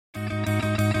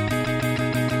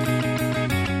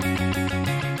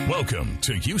Welcome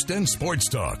to Houston Sports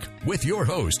Talk with your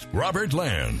host, Robert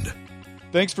Land.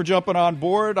 Thanks for jumping on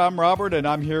board. I'm Robert, and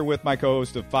I'm here with my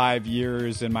co-host of 5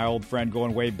 years and my old friend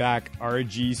going way back,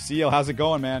 RG Seal. How's it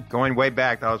going, man? Going way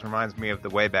back. That always reminds me of the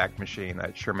Wayback Machine,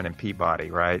 that Sherman and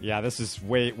Peabody, right? Yeah, this is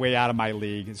way out of my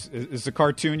league. Is the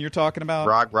cartoon you're talking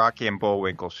about? Rocky and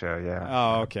Bullwinkle show, yeah.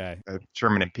 Oh, okay.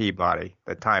 Sherman and Peabody,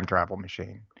 the time travel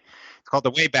machine. It's called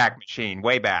the Wayback Machine.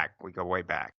 Way back. We go way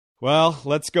back. Well,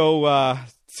 let's go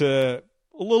to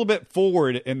a little bit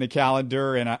forward in the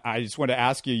calendar, and I just want to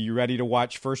ask you, you ready to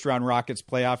watch first-round Rockets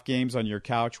playoff games on your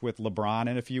couch with LeBron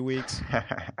in a few weeks?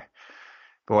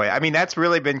 Boy, I mean, that's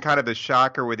really been kind of the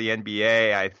shocker with the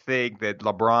NBA. I think that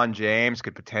LeBron James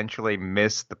could potentially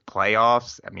miss the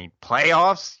playoffs. I mean,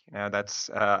 playoffs, that's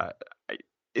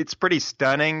it's pretty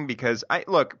stunning because,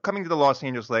 coming to the Los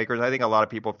Angeles Lakers, I think a lot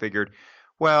of people figured,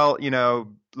 well,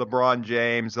 LeBron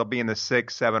James, they'll be in the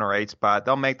 6, 7, or 8 spot.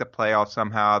 They'll make the playoffs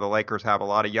somehow. The Lakers have a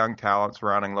lot of young talent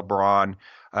surrounding LeBron.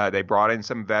 They brought in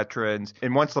some veterans.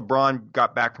 And once LeBron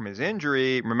got back from his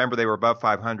injury, remember they were above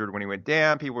 500 when he went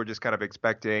down. People were just kind of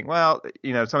expecting,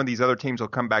 some of these other teams will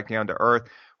come back down to earth.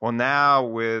 Well, now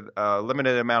with a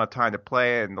limited amount of time to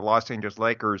play and the Los Angeles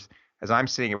Lakers, as I'm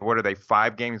seeing it, what are they,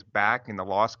 5 games back in the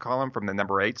loss column from the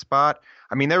number 8 spot?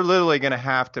 I mean, they're literally going to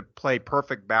have to play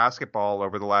perfect basketball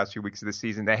over the last few weeks of the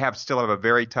season. They still have a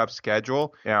very tough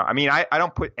schedule. I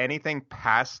don't put anything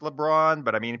past LeBron,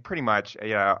 but I mean, pretty much,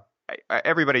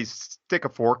 everybody stick a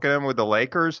fork in him with the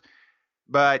Lakers.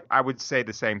 But I would say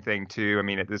the same thing too. I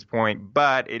mean, at this point,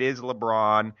 but it is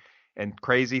LeBron. And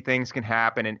crazy things can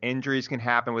happen, and injuries can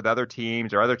happen with other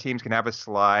teams, or other teams can have a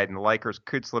slide, and the Lakers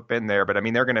could slip in there. But, I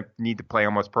mean, they're going to need to play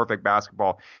almost perfect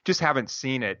basketball. Just haven't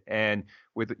seen it. And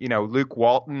with, Luke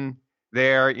Walton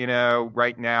there,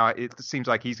 right now, it seems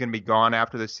like he's going to be gone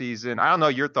after the season. I don't know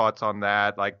your thoughts on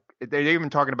that. Like, they're even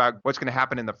talking about what's going to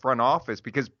happen in the front office,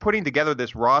 because putting together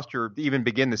this roster to even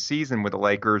begin the season with the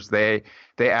Lakers, they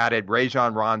added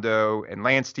Rajon Rondo and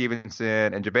Lance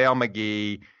Stevenson and JaVale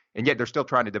McGee. And yet they're still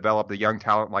trying to develop the young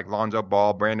talent like Lonzo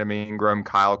Ball, Brandon Ingram,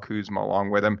 Kyle Kuzma along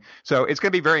with him. So it's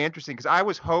going to be very interesting, because I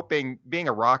was hoping, being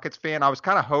a Rockets fan, I was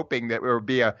kind of hoping that there would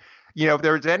be if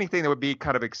there was anything that would be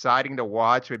kind of exciting to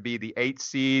watch, it would be the 8th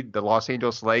seed, the Los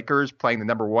Angeles Lakers, playing the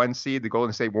number 1 seed, the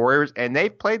Golden State Warriors. And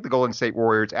they've played the Golden State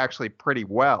Warriors actually pretty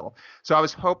well. So I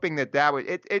was hoping that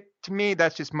would, to me,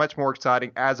 that's just much more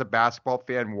exciting as a basketball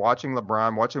fan, watching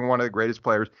LeBron, watching one of the greatest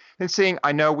players, and seeing,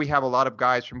 I know we have a lot of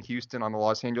guys from Houston on the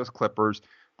Los Angeles Clippers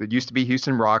that used to be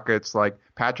Houston Rockets, like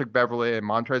Patrick Beverley and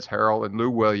Montrezl Harrell and Lou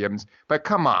Williams. But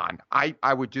come on,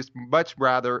 I would just much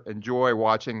rather enjoy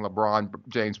watching LeBron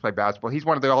James play basketball. He's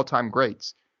one of the all-time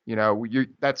greats.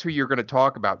 That's who you're going to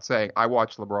talk about saying, I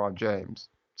watch LeBron James.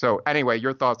 So anyway,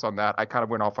 your thoughts on that? I kind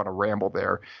of went off on a ramble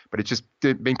there, but it's just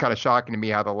been kind of shocking to me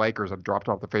how the Lakers have dropped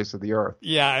off the face of the earth.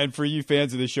 Yeah, and for you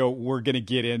fans of the show, we're going to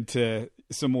get into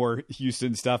some more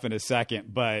Houston stuff in a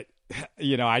second, but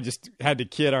I just had to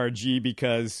kid RG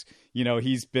because,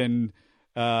 he's been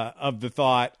of the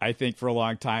thought, I think, for a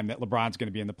long time that LeBron's going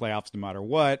to be in the playoffs no matter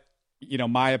what.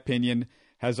 My opinion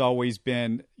has always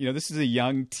been, this is a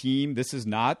young team. This is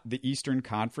not the Eastern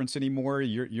Conference anymore.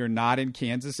 You're not in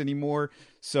Kansas anymore.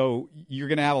 So you're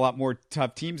going to have a lot more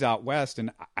tough teams out west.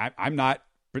 And I'm not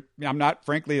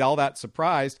frankly all that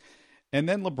surprised. And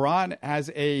then LeBron has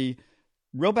a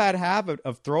real bad habit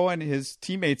of throwing his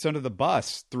teammates under the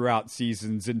bus throughout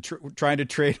seasons and trying to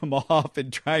trade them off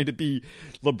and trying to be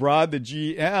LeBron the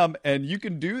GM. And you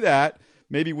can do that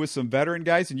maybe with some veteran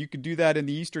guys, and you can do that in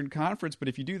the Eastern Conference. But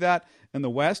if you do that in the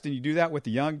West and you do that with a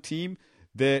young team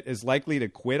that is likely to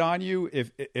quit on you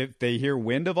if they hear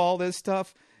wind of all this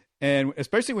stuff, and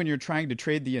especially when you're trying to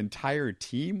trade the entire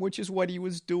team, which is what he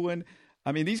was doing.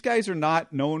 I mean, these guys are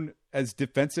not known as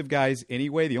defensive guys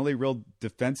anyway. The only real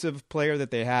defensive player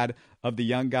that they had of the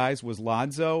young guys was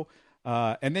Lonzo.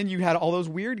 And then you had all those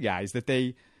weird guys that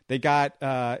they got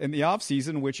in the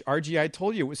offseason, which RGI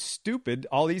told you it was stupid.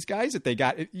 All these guys that they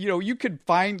got, you could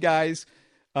find guys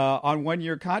on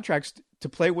 1-year contracts to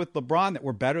play with LeBron that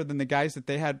were better than the guys that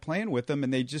they had playing with them.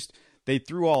 And they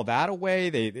threw all that away.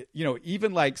 They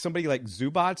even like somebody like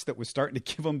Zubats that was starting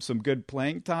to give them some good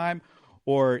playing time.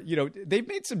 Or, they've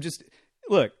made some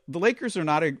look, the Lakers are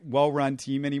not a well-run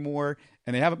team anymore,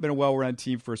 and they haven't been a well-run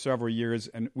team for several years.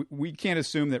 And we can't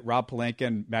assume that Rob Pelinka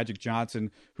and Magic Johnson,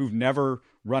 who've never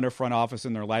run a front office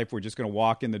in their life, were just going to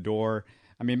walk in the door.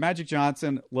 I mean, Magic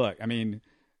Johnson, look,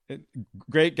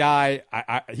 great guy.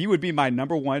 He would be my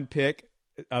number 1 pick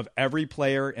of every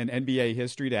player in NBA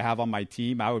history to have on my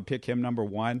team. I would pick him number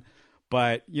 1.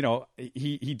 But,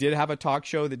 he did have a talk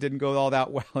show that didn't go all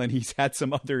that well, and he's had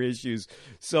some other issues.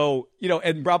 So,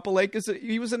 and Rob Pelinka,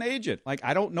 he was an agent. Like,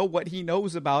 I don't know what he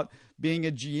knows about being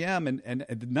a GM,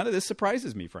 and none of this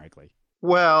surprises me, frankly.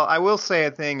 Well, I will say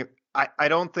a thing. I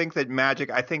don't think that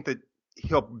I think that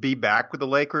he'll be back with the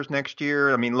Lakers next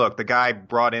year. I mean, look, the guy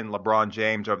brought in LeBron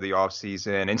James over the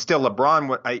offseason, and still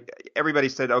everybody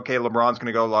said, okay, LeBron's going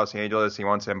to go to Los Angeles. He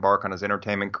wants to embark on his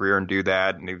entertainment career and do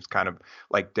that, and he was kind of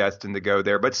like destined to go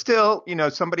there. But still,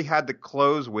 somebody had to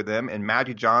close with him, and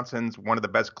Magic Johnson's one of the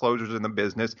best closers in the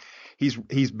business.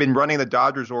 He's been running the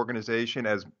Dodgers organization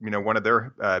as, one of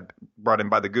their brought in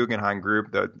by the Guggenheim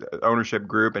Group, the ownership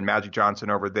group, and Magic Johnson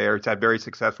over there. He's had very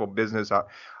successful business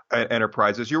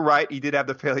enterprises. You're right. He did have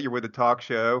the failure with the talk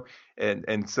show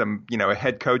and some,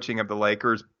 head coaching of the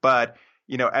Lakers. But,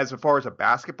 as far as a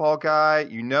basketball guy,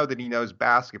 that he knows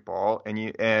basketball.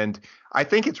 And I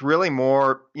think it's really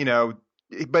more,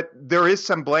 but there is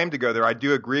some blame to go there. I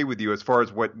do agree with you as far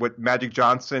as what Magic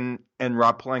Johnson and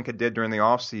Rob Pelinka did during the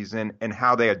offseason and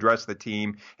how they addressed the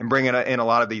team and bringing in a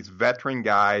lot of these veteran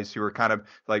guys who are kind of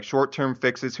like short-term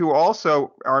fixes, who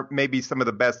also are maybe some of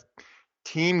the best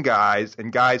team guys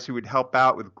and guys who would help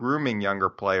out with grooming younger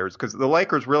players, because the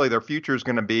Lakers, really, their future is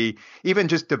going to be even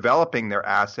just developing their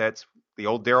assets. The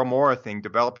old Daryl Morey thing,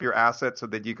 develop your assets so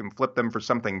that you can flip them for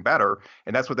something better.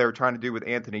 And that's what they were trying to do with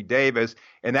Anthony Davis.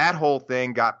 And that whole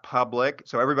thing got public.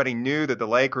 So everybody knew that the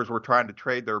Lakers were trying to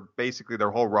trade basically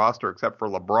their whole roster except for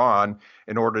LeBron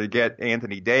in order to get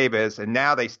Anthony Davis. And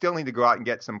now they still need to go out and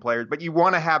get some players. But you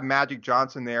want to have Magic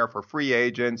Johnson there for free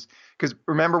agents. Because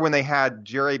remember when they had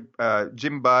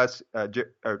Jim Buss,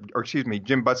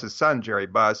 Jim Buss's son, Jerry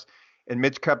Buss, and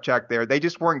Mitch Kupchak there, they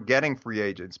just weren't getting free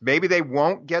agents. Maybe they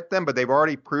won't get them, but they've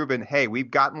already proven, hey,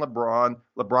 we've gotten LeBron.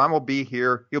 LeBron will be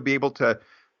here. He'll be able to,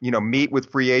 meet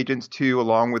with free agents too,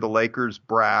 along with the Lakers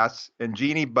brass. And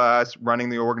Jeannie Buss running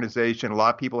the organization, a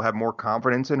lot of people have more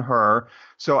confidence in her.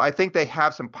 So I think they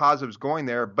have some positives going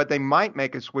there, but they might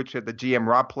make a switch at the GM.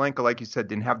 Rob Pelinka, like you said,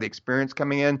 didn't have the experience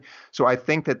coming in. So I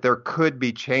think that there could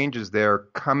be changes there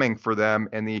coming for them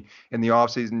in the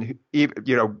offseason.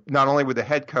 Not only with the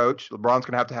head coach, LeBron's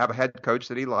going to have a head coach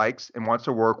that he likes and wants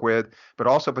to work with, but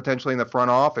also potentially in the front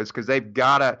office, because they've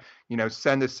got to,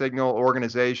 send a signal,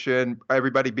 organization,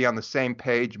 everybody be on the same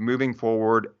page, moving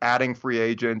forward, adding free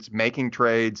agents, making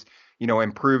trades,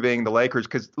 improving the Lakers.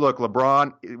 Because look,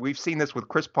 LeBron, we've seen this with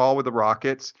Chris Paul with the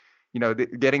Rockets,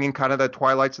 getting in kind of the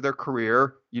twilights of their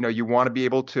career. You want to be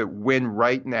able to win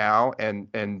right now. And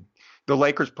the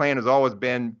Lakers' plan has always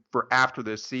been for after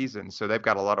this season. So they've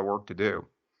got a lot of work to do.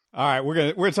 All right,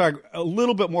 we're gonna talk a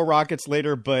little bit more Rockets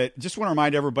later, but just want to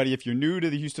remind everybody, if you're new to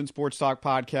the Houston Sports Talk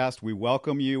podcast, we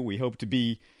welcome you. We hope to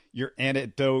be your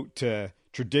antidote to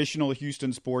traditional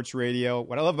Houston sports radio.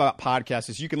 What I love about podcasts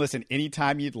is you can listen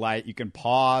anytime you'd like. You can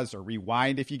pause or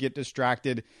rewind if you get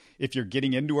distracted. If you're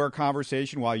getting into our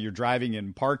conversation while you're driving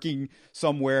and parking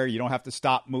somewhere, you don't have to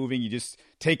stop moving. You just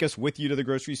take us with you to the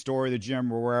grocery store, the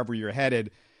gym, or wherever you're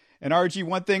headed. And RG,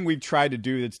 one thing we've tried to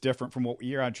do that's different from what we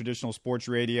hear on traditional sports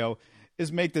radio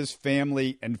is make this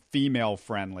family and female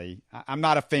friendly. I'm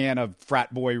not a fan of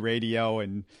frat boy radio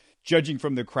and judging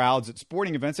from the crowds at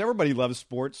sporting events. Everybody loves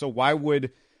sports, so why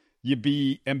would you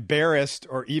be embarrassed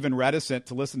or even reticent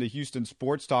to listen to Houston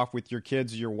Sports Talk with your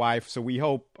kids or your wife? So we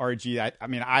hope, RG,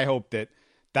 I hope that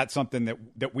that's something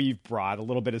that we've brought, a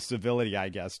little bit of civility, I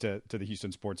guess, to the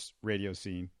Houston sports radio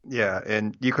scene. Yeah,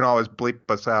 and you can always bleep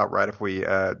us out, right, if we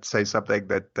say something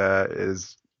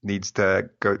that needs to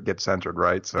get censored,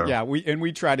 right? So yeah,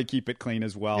 we try to keep it clean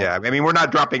as well. Yeah, I mean, we're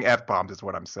not dropping F-bombs is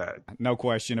what I'm saying. No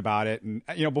question about it. And,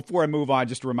 before I move on,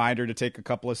 just a reminder to take a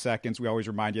couple of seconds. We always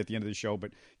remind you at the end of the show,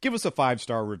 but give us a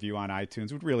 5-star review on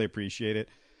iTunes. We'd really appreciate it.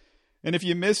 And if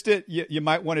you missed it, you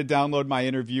might want to download my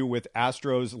interview with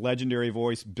Astros legendary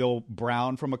voice Bill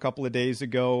Brown from a couple of days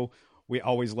ago. We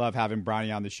always love having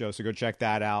Brownie on the show, so go check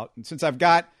that out. And since I've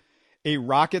got a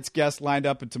Rockets guest lined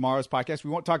up in tomorrow's podcast, we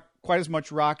won't talk quite as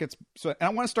much Rockets. And I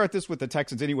want to start this with the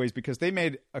Texans anyways, because they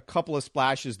made a couple of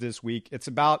splashes this week. It's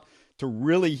about to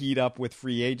really heat up with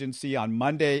free agency. On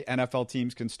Monday, NFL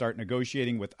teams can start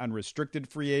negotiating with unrestricted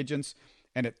free agents.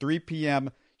 And at 3 p.m.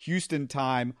 Houston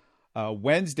time,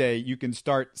 Wednesday, you can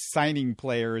start signing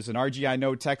players. And RG, I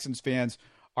know Texans fans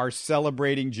are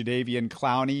celebrating Jadeveon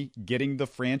Clowney getting the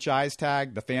franchise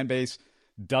tag. The fan base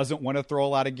doesn't want to throw a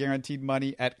lot of guaranteed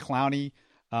money at Clowney.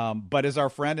 But as our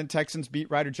friend and Texans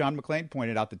beat writer John McClain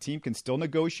pointed out, the team can still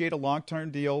negotiate a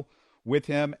long-term deal with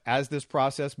him as this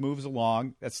process moves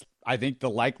along. That's, I think, the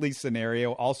likely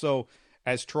scenario. Also,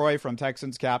 as Troy from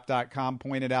TexansCap.com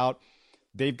pointed out,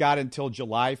 they've got until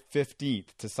July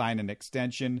 15th to sign an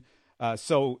extension.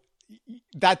 So,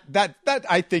 that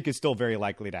I think is still very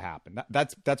likely to happen.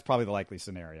 That's probably the likely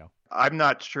scenario. I'm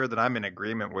not sure that I'm in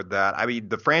agreement with that. I mean,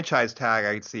 the franchise tag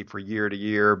I could see for year to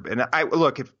year. And I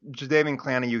look, if Jadeveon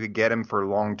Clowney, you could get him for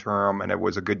long term and it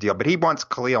was a good deal, but he wants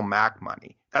Khalil Mack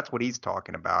money. That's what he's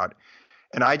talking about.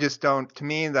 And I just don't, to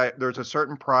me, that there's a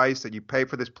certain price that you pay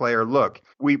for this player. Look,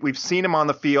 we've seen him on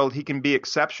the field. He can be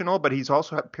exceptional, but he's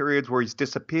also had periods where he's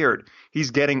disappeared.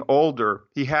 He's getting older.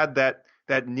 He had that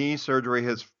knee surgery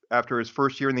after his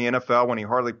first year in the NFL when he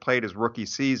hardly played his rookie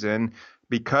season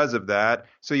because of that.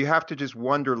 So you have to just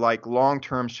wonder, like,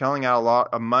 long-term, shelling out a lot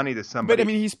of money to somebody. But, I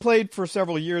mean, he's played for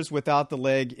several years without the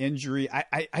leg injury.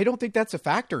 I don't think that's a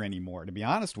factor anymore, to be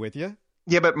honest with you.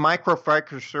 Yeah, but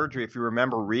microfracture surgery, if you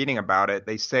remember reading about it,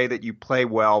 they say that you play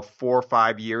well 4 or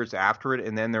 5 years after it,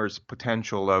 and then there's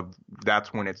potential of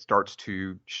that's when it starts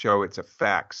to show its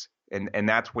effects. And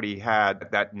that's what he had,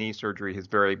 that knee surgery, his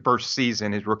very first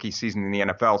season, his rookie season in the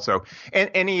NFL. So,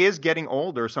 and he is getting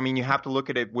older. So, I mean, you have to look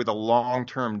at it with a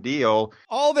long-term deal.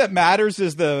 All that matters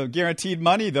is the guaranteed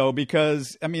money, though,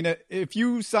 because, I mean, if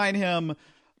you sign him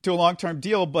to a long-term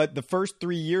deal, but the first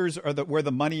 3 years are where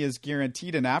the money is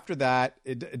guaranteed, and after that,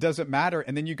 it doesn't matter.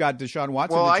 And then you got Deshaun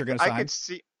Watson that you're going to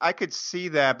sign. I could see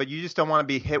that, but you just don't want to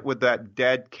be hit with that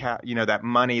dead cap, that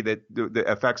money that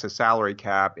affects the salary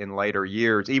cap in later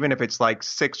years, even if it's like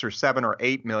 6 or 7 or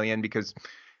 8 million, because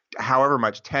however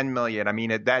much, 10 million. I mean,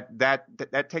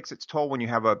 that takes its toll when you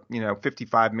have a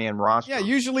 55-man roster. Yeah,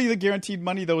 usually the guaranteed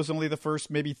money though is only the first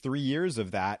maybe 3 years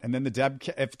of that, and then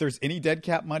if there's any dead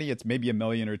cap money, it's maybe $1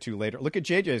 million or $2 million later. Look at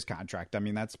JJ's contract. I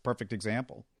mean, that's a perfect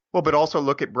example. Well, but also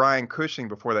look at Brian Cushing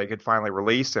before they could finally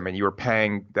release him, and you were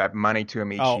paying that money to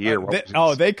him each year.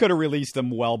 They could have released him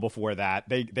well before that.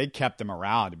 They kept him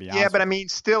around, to be honest. Yeah, but I mean,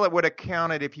 still, it would have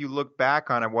counted if you look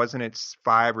back on it. Wasn't it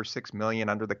 5 or 6 million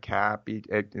under the cap?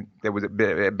 There was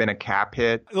been a cap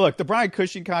hit. Look, the Brian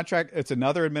Cushing contract. It's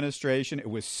another administration. It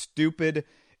was stupid.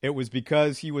 It was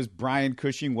because he was Brian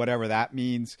Cushing, whatever that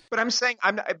means. But I'm saying,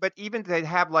 but even to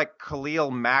have like Khalil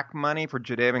Mack money for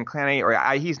Jadeveon Clowney,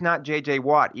 or he's not J.J.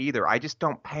 Watt either. I just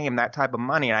don't pay him that type of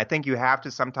money. And I think you have to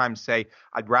sometimes say,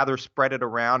 I'd rather spread it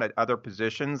around at other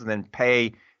positions than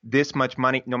pay this much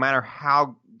money, no matter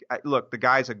how. Look, the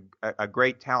guy's a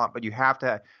great talent, but you have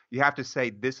to say,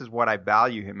 this is what I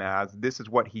value him as. This is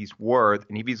what he's worth.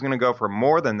 And if he's going to go for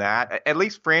more than that, at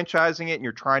least franchising it and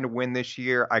you're trying to win this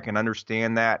year, I can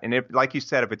understand that. And if, like you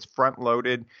said, if it's front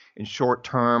loaded and short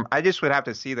term, I just would have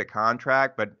to see the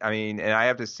contract. But I mean, and I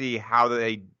have to see how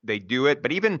they do it.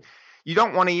 But even you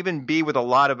don't want to even be with a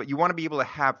lot of it. You want to be able to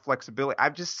have flexibility.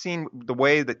 I've just seen the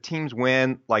way that teams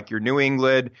win, like your New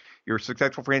England, your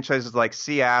successful franchises like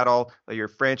Seattle, your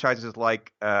franchises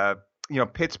like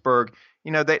Pittsburgh.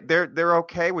 They're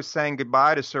okay with saying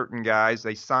goodbye to certain guys.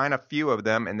 They sign a few of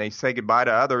them and they say goodbye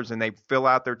to others, and they fill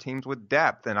out their teams with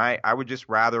depth. And I would just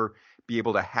rather be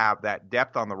able to have that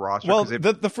depth on the roster. Well,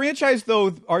 the franchise,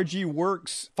 though, RG,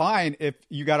 works fine if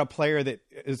you got a player that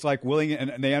is like willing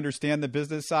and they understand the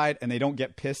business side and they don't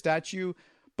get pissed at you.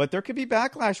 But there could be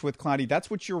backlash with Clowney. That's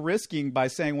what you're risking by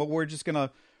saying, well, we're just going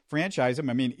to franchise him.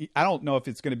 I mean, I don't know if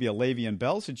it's going to be a Le'Veon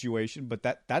Bell situation, but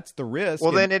that's the risk.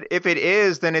 Well, then if it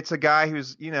is, then it's a guy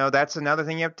who's, that's another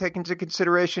thing you have to take into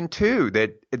consideration too.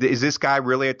 That is this guy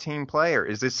really a team player?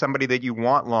 Is this somebody that you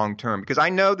want long term? Because I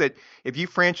know that if you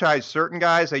franchise certain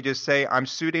guys, they just say, I'm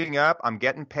suiting up, I'm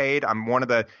getting paid, I'm one of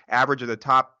the average of the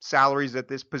top salaries at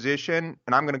this position,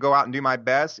 and I'm going to go out and do my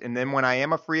best. And then when I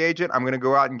am a free agent, I'm going to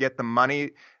go out and get the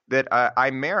money that I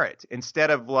merit,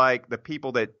 instead of like the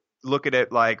people that look at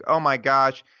it like, oh my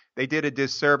gosh, they did a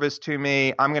disservice to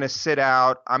me. I'm going to sit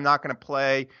out. I'm not going to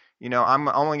play. I'm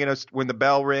only going to, when the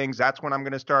bell rings, that's when I'm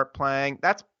going to start playing.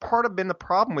 That's been the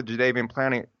problem with Jadeveon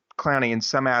Clowney in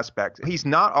some aspects. He's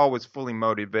not always fully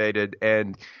motivated.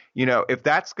 And, if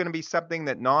that's going to be something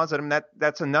that gnaws at him,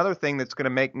 that's another thing that's going to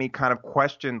make me kind of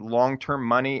question long-term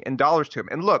money and dollars to him.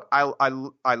 And look,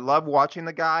 I love watching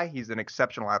the guy. He's an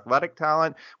exceptional athletic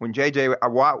talent. When J.J.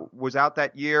 Watt was out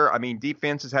that year, I mean,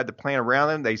 defenses had to plan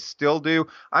around him. They still do.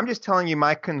 I'm just telling you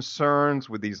my concerns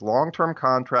with these long-term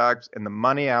contracts and the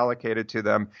money allocated to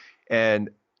them. And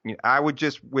I would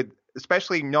just,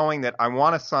 especially knowing that I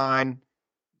want to sign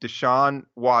Deshaun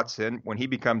Watson when he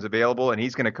becomes available, and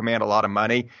he's going to command a lot of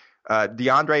money.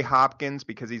 DeAndre Hopkins,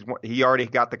 because he already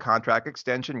got the contract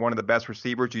extension, one of the best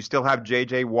receivers. You still have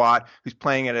J.J. Watt, who's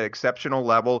playing at an exceptional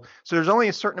level. So there's only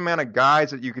a certain amount of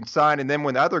guys that you can sign. And then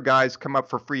when the other guys come up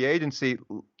for free agency,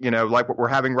 like what we're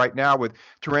having right now with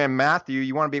Tyrann Mathieu,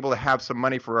 you want to be able to have some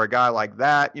money for a guy like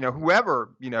that.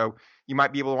 Whoever, you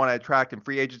might be able to want to attract in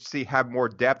free agency, have more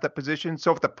depth at position.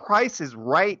 So if the price is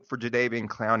right for Jadeveon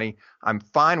Clowney, I'm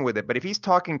fine with it. But if he's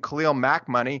talking Khalil Mack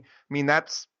money, I mean,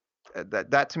 that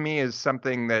to me is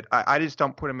something that I just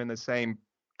don't put him in the same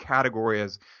category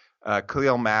as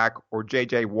Khalil Mack or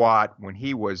J.J. Watt when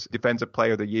he was Defensive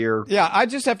Player of the Year. Yeah, I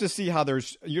just have to see how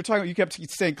you kept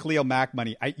saying Khalil Mack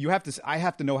money. I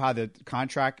have to know how the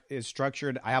contract is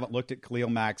structured. I haven't looked at Khalil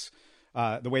Mack's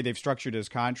the way they've structured his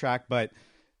contract, but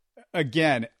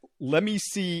again, let me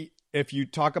see if you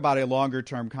talk about a longer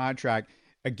term contract.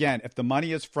 Again, if the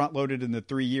money is front loaded in the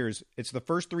 3 years, it's the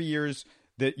first 3 years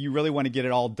that you really want to get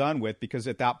it all done with, because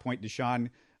at that point Deshaun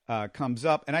comes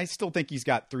up, and I still think he's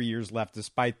got 3 years left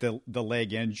despite the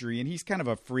leg injury, and he's kind of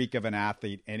a freak of an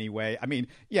athlete anyway. I mean,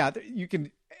 yeah,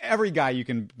 every guy you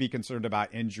can be concerned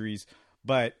about injuries,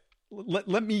 but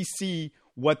let me see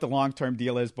what the long-term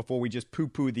deal is before we just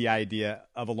poo-poo the idea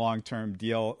of a long-term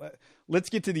deal. Let's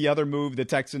get to the other move the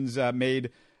Texans made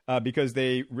because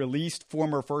they released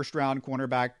former first-round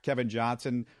cornerback Kevin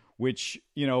Johnson, which,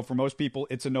 for most people,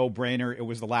 it's a no-brainer. It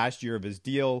was the last year of his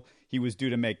deal. He was due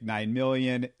to make $9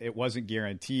 million. It wasn't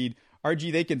guaranteed.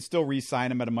 RG, they can still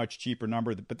re-sign him at a much cheaper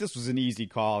number, but this was an easy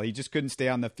call. He just couldn't stay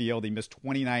on the field. He missed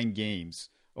 29 games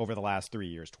over the last 3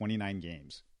 years, 29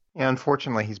 games. Yeah,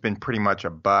 unfortunately, he's been pretty much a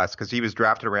bust because he was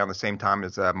drafted around the same time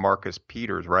as Marcus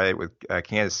Peters, right, with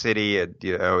Kansas City.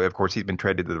 Of course, he's been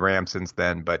traded to the Rams since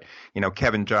then. But,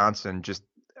 Kevin Johnson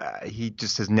he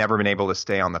just has never been able to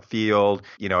stay on the field.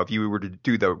 If you were to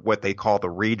do what they call the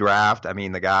redraft, I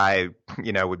mean, the guy,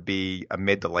 would be a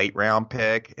mid to late round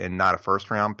pick and not a first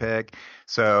round pick.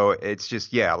 So it's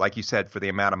just, like you said, for the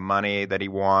amount of money that he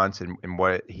wants and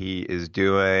what he is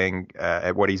doing,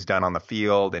 what he's done on the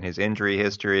field and his injury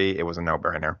history, it was a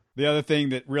no-brainer. The other thing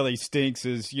that really stinks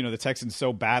is, the Texans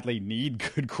so badly need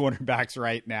good cornerbacks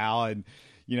right now. And,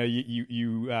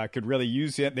 you could really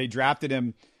use him. They drafted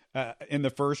him in the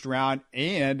first round,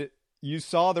 and you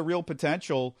saw the real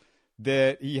potential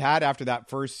that he had after that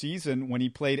first season when he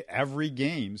played every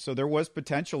game. So there was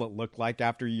potential, it looked like,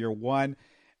 after year one.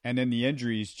 And then the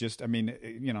injuries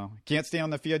can't stay on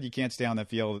the field. You can't stay on the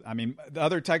field. I mean, the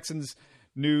other Texans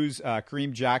news,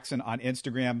 Kareem Jackson on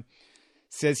Instagram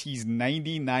says he's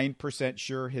 99%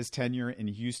 sure his tenure in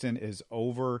Houston is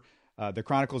over. The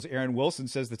Chronicle's Aaron Wilson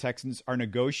says the Texans are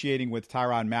negotiating with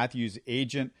Tyrann Mathieu's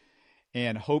agent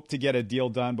and hope to get a deal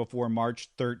done before March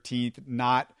 13th.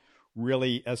 Not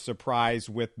really a surprise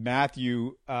with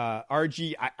Mathieu.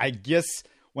 RG, I guess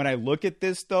when I look at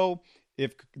this, though,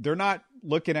 if they're not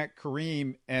looking at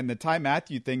Kareem and the Ty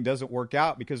Mathieu thing doesn't work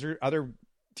out because there are other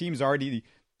teams already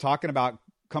talking about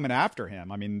coming after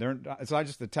him. I mean, it's not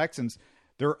just the Texans.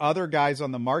 There are other guys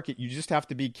on the market. You just have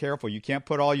to be careful. You can't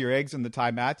put all your eggs in the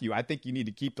Ty Mathieu. I think you need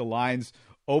to keep the lines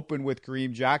open with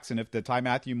Kareem Jackson if the Ty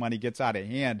Mathieu money gets out of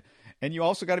hand. And you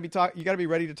also got to be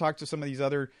ready to talk to some of these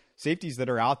other safeties that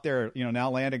are out there.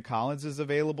 Now Landon Collins is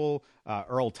available.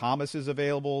 Earl Thomas is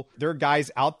available. There are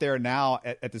guys out there now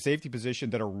at the safety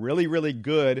position that are really, really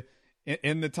good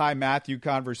in the Ty Mathieu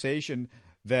conversation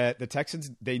that the Texans,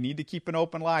 they need to keep an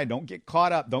open line. Don't get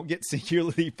caught up. Don't get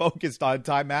singularly focused on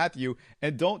Ty Mathieu,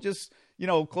 and don't just,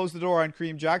 close the door on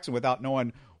Kareem Jackson without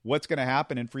knowing what's going to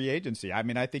happen in free agency. I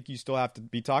mean, I think you still have to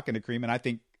be talking to Kareem, and I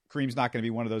think Kareem's not going to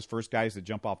be one of those first guys to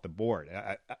jump off the board.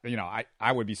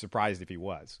 I would be surprised if he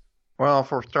was. Well,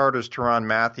 for starters, Tyrann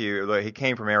Mathieu, he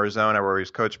came from Arizona where he was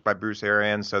coached by Bruce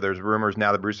Arians. So there's rumors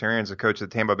now that Bruce Arians, the coach of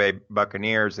the Tampa Bay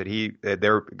Buccaneers, that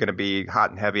they're going to be hot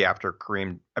and heavy after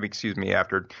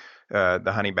after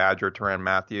the Honey Badger, Tyrann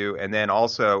Mathieu. And then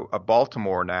also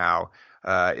Baltimore now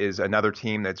is another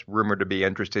team that's rumored to be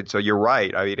interested. So you're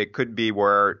right. I mean, it could be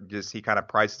where just he kind of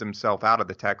prices himself out of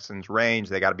the Texans' range.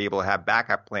 They got to be able to have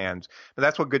backup plans. But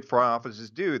that's what good front offices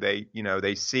do. They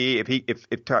see if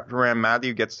Tyrann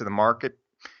Mathieu gets to the market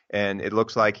and it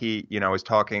looks like he, is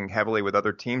talking heavily with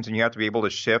other teams, and you have to be able to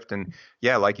shift and,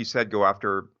 like you said, go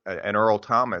after an Earl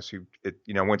Thomas who,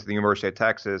 went to the University of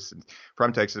Texas,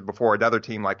 from Texas before another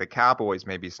team like the Cowboys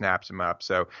maybe snaps him up.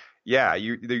 So,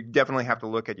 you definitely have to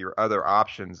look at your other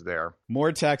options there.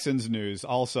 More Texans news.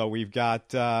 Also, we've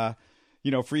got,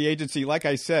 free agency. Like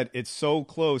I said, it's so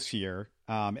close here.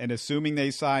 And assuming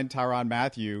they sign Tyrann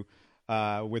Mathieu,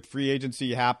 with free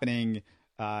agency happening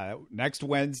next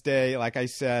Wednesday, like I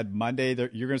said, Monday,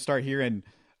 you're going to start hearing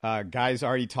guys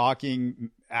already talking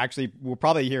actually we'll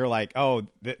probably hear like, oh,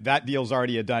 that deal's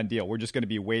already a done deal. We're just going to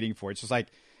be waiting for it. It's just like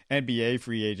NBA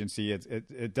free agency.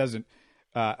 It doesn't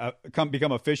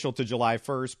become official to July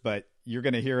 1st, but you're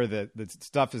going to hear that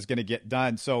stuff is going to get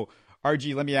done. So,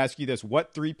 RG, let me ask you this.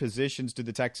 What 3 positions do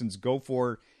the Texans go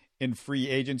for in free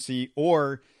agency?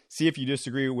 Or see if you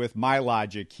disagree with my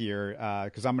logic here,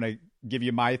 because I'm going to give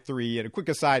you my 3. And a quick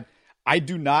aside, I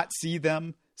do not see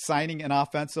them signing an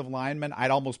offensive lineman. I'd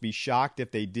almost be shocked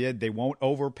if they did. They won't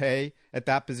overpay at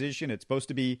that position. It's supposed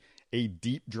to be a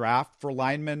deep draft for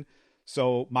linemen.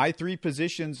 So my 3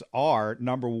 positions are,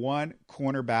 number 1,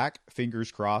 cornerback,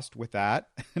 fingers crossed with that.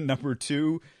 Number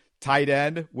 2, tight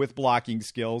end with blocking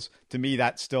skills. To me,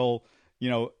 that's still,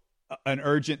 an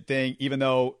urgent thing, even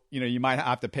though, you might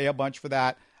have to pay a bunch for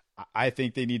that. I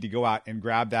think they need to go out and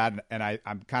grab that. And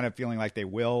I'm kind of feeling like they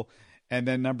will. And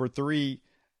then number 3,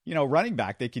 running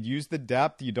back, they could use the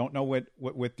depth. You don't know what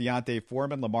with Deontay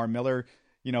Foreman, Lamar Miller,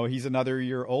 he's another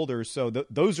year older. So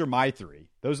those are my 3.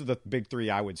 Those are the big 3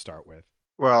 I would start with.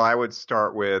 Well, I would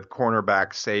start with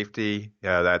cornerback, safety.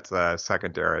 Yeah, that's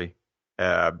secondary.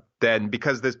 Then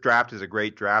because this draft is a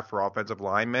great draft for offensive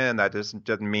linemen, that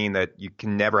doesn't mean that you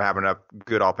can never have enough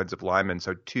good offensive linemen.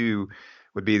 So 2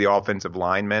 would be the offensive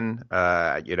linemen.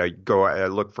 Go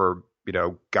look for,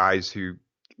 guys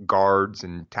guards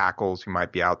and tackles who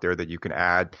might be out there that you can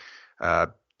add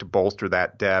to bolster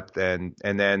that depth. And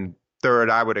then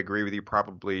 3rd, I would agree with you.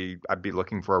 Probably I'd be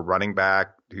looking for a running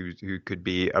back who could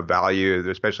be a value,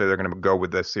 especially they're going to go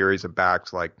with a series of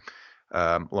backs like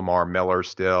Lamar Miller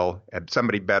still, and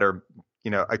somebody better.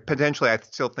 Potentially I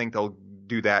still think they'll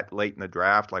do that late in the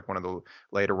draft, like one of the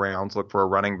later rounds, look for a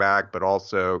running back, but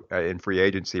also in free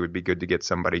agency would be good to get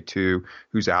somebody too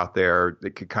who's out there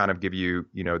that could kind of give you,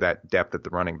 that depth at the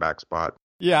running back spot.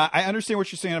 Yeah, I understand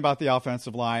what you're saying about the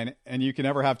offensive line, and you can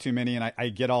never have too many, and I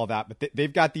get all that. But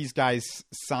they've got these guys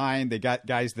signed. They got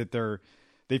guys that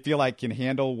they feel like can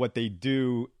handle what they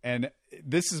do. And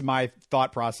this is my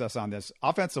thought process on this.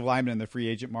 Offensive linemen in the free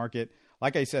agent market,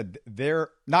 like I said, they're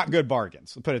not good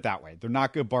bargains. Let's put it that way. They're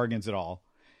not good bargains at all.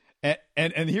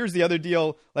 And here's the other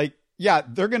deal. Like, yeah,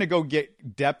 they're going to go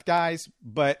get depth guys,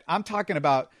 but I'm talking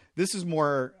about this is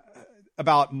more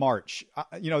about March.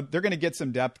 They're going to get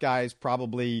some depth guys.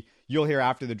 Probably you'll hear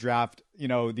after the draft,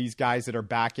 these guys that are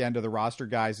back end of the roster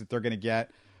guys that they're going to get.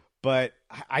 But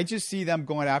I just see them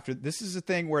going after. This is a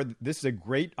thing where this is a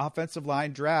great offensive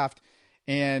line draft,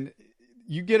 and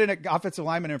you get an offensive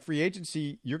lineman in free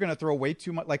agency, you're going to throw way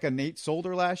too much, like a Nate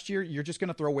Solder last year. You're just going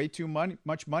to throw way too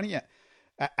much money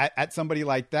at somebody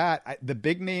like that. The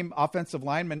big name offensive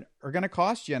linemen are going to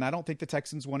cost you, and I don't think the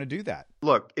Texans want to do that.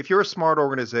 Look, if you're a smart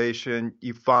organization,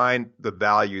 you find the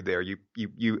value there. You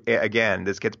again,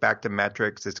 this gets back to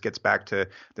metrics. This gets back to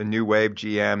the new wave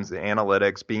GMs, the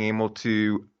analytics, being able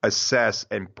to assess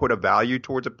and put a value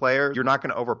towards a player. You're not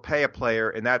going to overpay a player,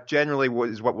 and that generally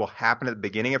is what will happen at the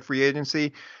beginning of free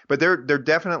agency. But there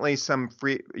definitely some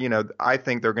I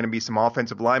think there are going to be some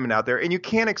offensive linemen out there, and you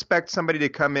can't expect somebody to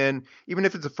come in, even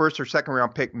if it's a first or second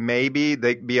round pick, maybe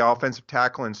they be offensive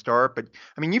tackle and start. But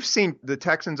I mean, you've seen the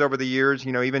Texans over the years,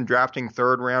 even drafting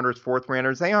 3rd rounders, 4th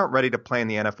rounders, they aren't ready to play in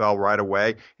the NFL right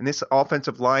away. And this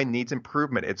offensive line needs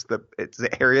improvement. It's the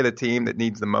area of the team that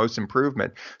needs the most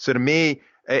improvement. So to me,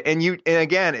 and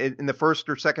again, in the 1st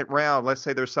or 2nd round, let's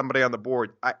say there's somebody on the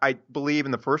board, I believe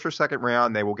in the 1st or 2nd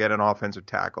round, they will get an offensive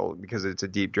tackle because it's a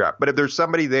deep draft. But if there's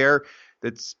somebody there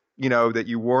that's, that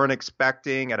you weren't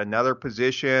expecting at another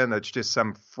position, that's just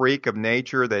some freak of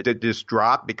nature that did just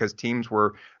drop because teams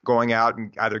were going out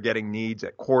and either getting needs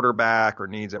at quarterback or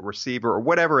needs at receiver or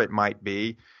whatever it might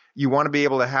be, you want to be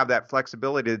able to have that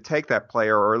flexibility to take that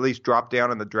player or at least drop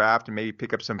down in the draft and maybe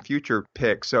pick up some future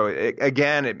picks. So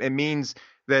it means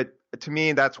that, to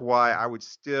me, that's why I would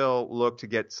still look to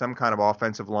get some kind of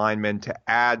offensive lineman to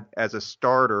add as a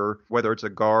starter, whether it's a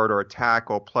guard or a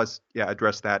tackle, plus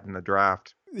address that in the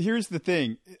draft. Here's the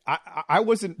thing. I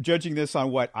wasn't judging this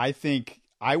on what I think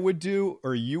I would do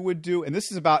or you would do. And this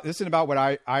isn't about what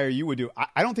I or you would do.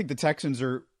 I don't think the Texans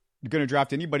are going to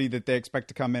draft anybody that they expect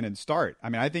to come in and start. I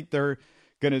mean, I think they're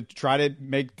going to try to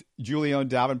make Julian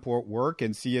Davenport work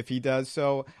and see if he does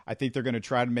so. I think they're going to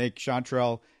try to make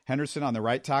Chantrell Henderson on the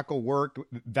right tackle work.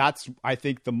 That's, I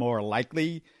think, the more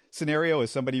likely scenario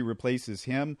is somebody replaces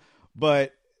him.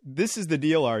 But this is the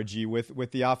deal, RG,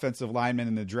 with the offensive linemen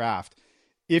in the draft.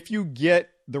 If you get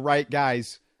the right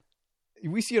guys,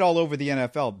 we see it all over the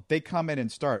NFL. They come in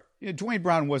and start. Dwayne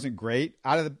Brown wasn't great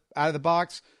out of the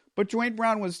box, but Dwayne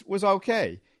Brown was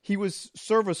okay. He was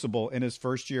serviceable in his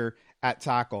first year at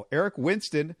tackle. Eric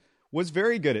Winston was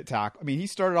very good at tackle. I mean, he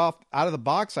started off out of the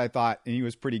box, I thought, and he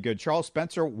was pretty good. Charles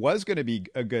Spencer was going to be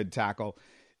a good tackle.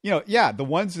 the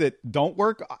ones that don't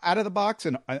work out of the box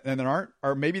and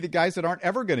are maybe the guys that aren't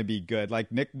ever going to be good,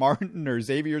 like Nick Martin or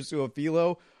Xavier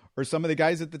Su'a-Filo or some of the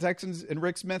guys that the Texans and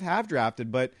Rick Smith have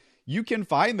drafted. But you can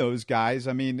find those guys.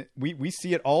 I mean, we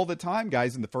see it all the time,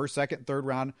 guys in the first, second, third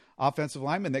round offensive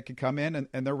linemen that could come in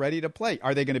and they're ready to play.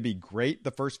 Are they going to be great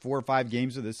the first 4 or 5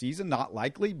 games of the season? Not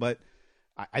likely, but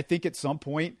I think at some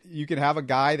point you can have a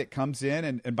guy that comes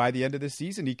in and by the end of the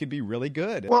season, he could be really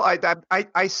good. Well,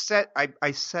 I said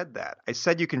that. I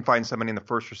said you can find somebody in the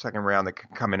first or second round that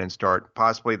can come in and start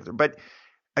possibly. But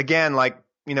again,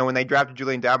 when they drafted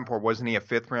Julian Davenport, wasn't he a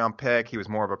 5th round pick? He was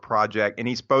more of a project, and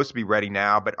he's supposed to be ready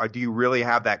now. But do you really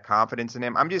have that confidence in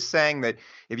him? I'm just saying that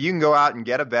if you can go out and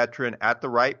get a veteran at the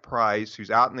right price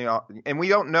who's out in and we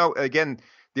don't know, again,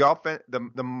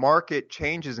 the market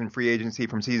changes in free agency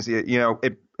from season.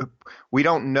 We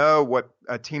don't know what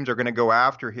teams are going to go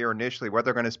after here initially, what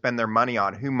they're going to spend their money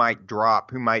on, who might drop,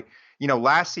 who might.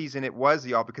 Last season it was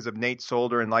because of Nate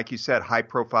Solder and, like you said, high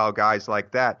profile guys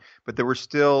like that. But there were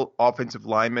still offensive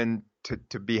linemen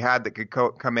to be had that could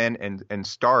come in and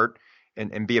start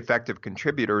and be effective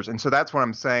contributors. And so that's what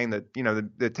I'm saying, that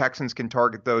the Texans can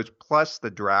target those plus the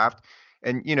draft.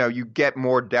 And, you get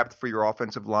more depth for your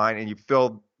offensive line, and you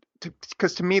fill –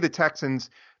 because to me, the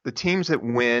Texans, the teams that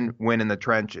win in the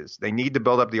trenches. They need to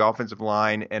build up the offensive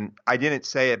line, and I didn't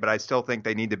say it, but I still think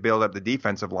they need to build up the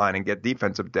defensive line and get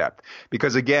defensive depth.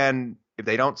 Because, again, if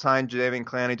they don't sign Jadeveon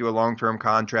Clowney to a long-term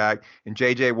contract, and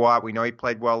J.J. Watt, we know he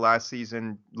played well last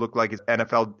season, looked like his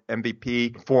NFL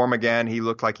MVP form again. He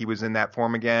looked like he was in that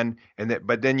form again.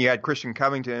 But then you had Christian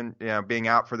Covington being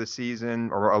out for the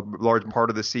season or a large part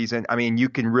of the season. I mean, you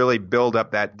can really build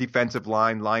up that defensive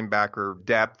line, linebacker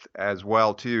depth as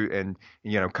well, too, and,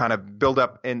 kind of build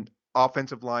up in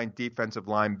offensive line, defensive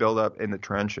line, build up in the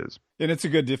trenches. And it's a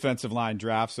good defensive line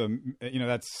draft, so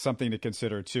that's something to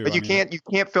consider too. But you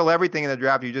can't fill everything in the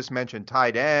draft. You just mentioned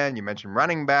tight end, you mentioned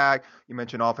running back, you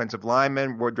mentioned offensive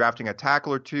lineman. We're drafting a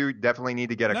tackle or two. Definitely need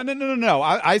to get a No.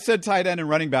 I said tight end and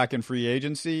running back in free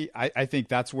agency. I think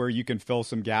that's where you can fill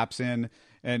some gaps in.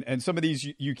 And some of these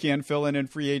you can fill in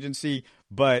free agency,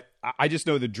 but I just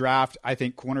know the draft, I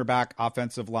think cornerback,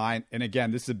 offensive line, and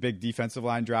again, this is a big defensive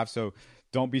line draft, so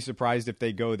don't be surprised if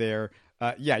they go there.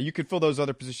 You could fill those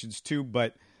other positions too,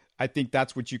 but I think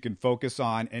that's what you can focus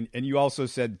on. And you also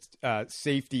said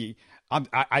safety.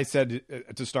 I said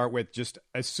to start with, just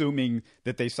assuming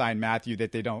that they sign Matthew,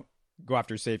 that they don't go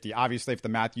after safety. Obviously, if the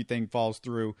Matthew thing falls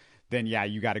through, then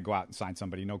you got to go out and sign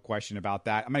somebody. No question about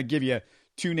that. I'm going to give you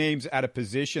 2 names at a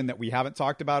position that we haven't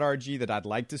talked about, RG, that I'd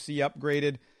like to see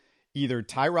upgraded. Either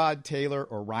Tyrod Taylor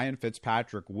or Ryan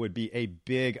Fitzpatrick would be a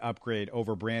big upgrade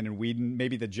over Brandon Weeden.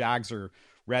 Maybe the Jags or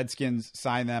Redskins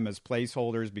sign them as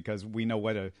placeholders because we know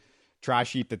what a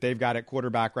trash heap that they've got at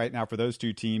quarterback right now for those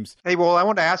 2 teams. Hey, well, I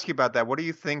want to ask you about that. What do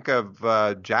you think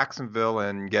of Jacksonville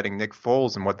and getting Nick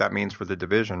Foles and what that means for the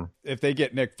division? If they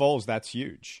get Nick Foles, that's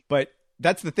huge. But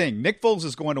that's the thing. Nick Foles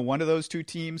is going to one of those 2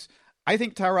 teams. I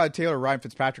think Tyrod Taylor or Ryan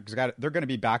Fitzpatrick they're going to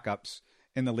be backups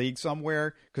in the league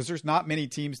somewhere because there's not many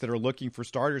teams that are looking for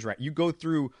starters, right? You go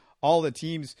through all the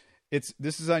teams.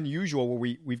 This is unusual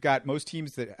where we've got most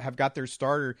teams that have got their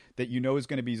starter that is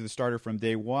going to be the starter from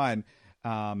day one.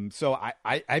 So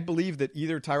I believe that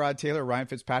either Tyrod Taylor or Ryan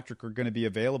Fitzpatrick are going to be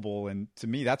available. And to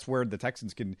me, that's where the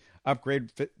Texans can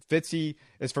upgrade. Fitzy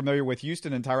is familiar with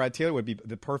Houston, and Tyrod Taylor would be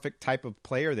the perfect type of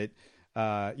player that,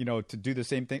 to do the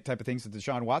same type of things that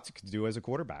Deshaun Watson could do as a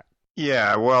quarterback.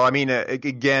 Yeah, well, I mean,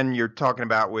 again, you're talking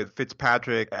about with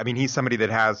Fitzpatrick. I mean, he's somebody that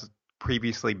has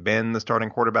previously been the starting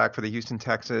quarterback for the Houston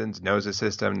Texans, knows the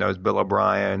system, knows Bill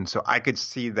O'Brien. So I could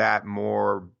see that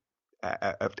more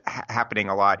happening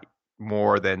a lot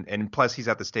more than, and plus he's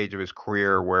at the stage of his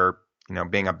career where,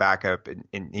 being a backup,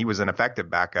 and he was an effective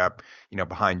backup,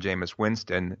 behind Jameis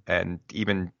Winston, and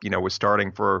even, was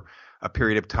starting for a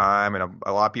period of time. And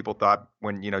a lot of people thought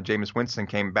when, Jameis Winston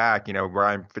came back,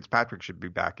 Ryan Fitzpatrick should be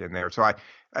back in there. So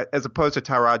as opposed to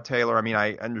Tyrod Taylor, I mean,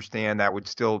 I understand that would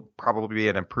still probably be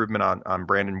an improvement on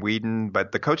Brandon Weeden,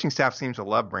 but the coaching staff seems to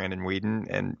love Brandon Weeden,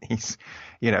 and he's,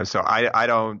 so I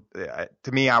don't,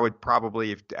 to me, I would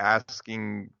probably, if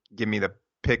give me the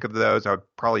pick of those, I would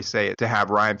probably say to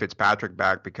have Ryan Fitzpatrick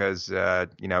back because,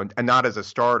 and not as a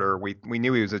starter. We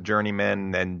knew he was a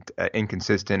journeyman and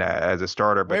inconsistent as a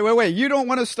starter. But wait. You don't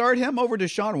want to start him over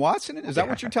Deshaun Watson? Is that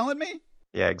what you're telling me?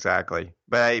 Yeah, exactly.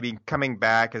 But I mean, coming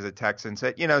back as a Texan,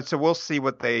 so we'll see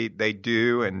what they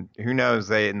do. And who knows,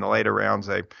 in the later rounds,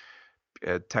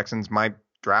 Texans might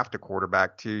draft a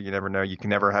quarterback too. You never know. You can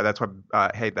never have. That's what.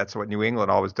 That's what New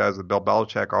England always does. With Bill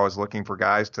Belichick, always looking for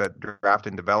guys to draft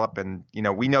and develop. And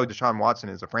we know Deshaun Watson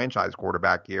is a franchise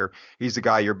quarterback here. He's the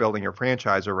guy you're building your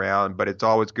franchise around. But it's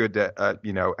always good to,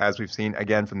 as we've seen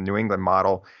again from the New England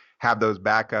model, have those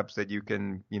backups that you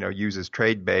can, use as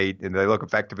trade bait, and they look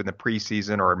effective in the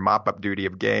preseason or in mop-up duty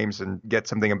of games and get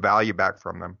something of value back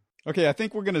from them. Okay, I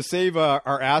think we're going to save our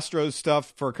Astros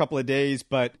stuff for a couple of days,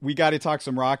 but we got to talk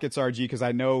some Rockets, RG, because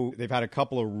I know they've had a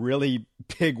couple of really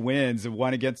big wins,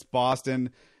 one against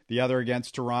Boston, the other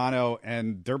against Toronto,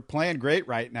 and they're playing great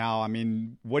right now. I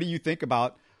mean, what do you think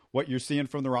about what you're seeing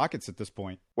from the Rockets at this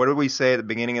point? What did we say at the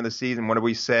beginning of the season? What did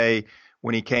we say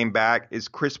when he came back? Is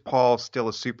Chris Paul still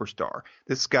a superstar?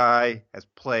 This guy has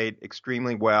played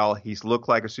extremely well. He's looked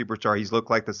like a superstar. He's looked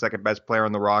like the second best player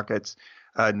on the Rockets,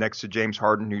 next to James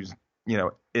Harden, who's,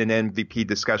 in MVP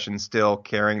discussion, still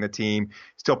carrying the team,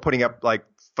 still putting up like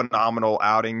phenomenal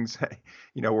outings.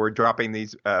 We're dropping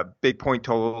these big point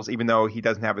totals, even though he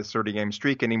doesn't have his 30-game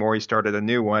streak anymore. He started a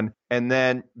new one. And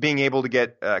then being able to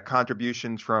get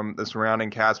contributions from the surrounding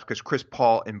cast, because Chris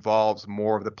Paul involves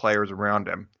more of the players around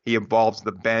him. He involves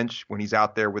the bench when he's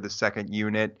out there with his second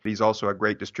unit. He's also a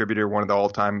great distributor, one of the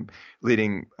all-time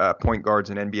leading point guards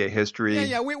in NBA history.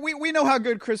 Yeah, we know how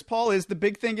good Chris Paul is. The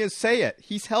big thing is, say it.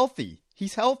 He's healthy.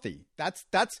 He's healthy.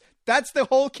 That's the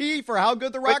whole key for how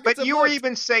good the Rockets have But you were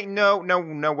even saying, no,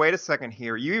 wait a second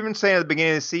here. You even saying at the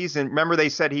beginning of the season, remember they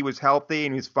said he was healthy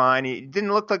and he was fine. He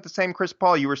didn't look like the same Chris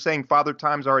Paul. You were saying Father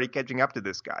Time's already catching up to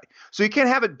this guy. So you can't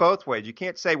have it both ways. You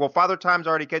can't say, well, Father Time's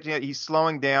already catching up. He's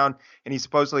slowing down and he's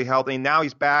supposedly healthy. And now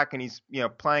he's back and he's,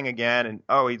 playing again.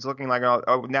 And, he's looking like,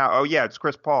 it's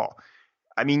Chris Paul.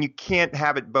 I mean, you can't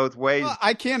have it both ways. Well,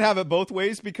 I can't have it both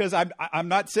ways because I'm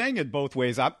not saying it both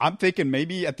ways. I'm thinking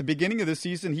maybe at the beginning of the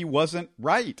season he wasn't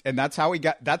right, and that's how he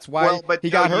got. That's why he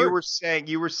got hurt. You were saying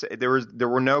there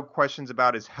were no questions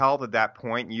about his health at that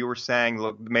point. You were saying,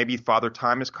 look, maybe Father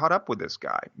Time has caught up with this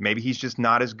guy. Maybe he's just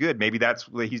not as good. Maybe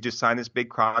he's just signed this big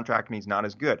contract and he's not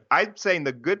as good. I'm saying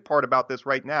the good part about this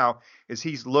right now is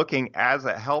he's looking as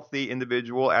a healthy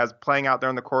individual, as playing out there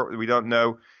on the court. We don't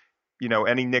know,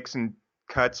 any nicks and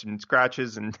cuts and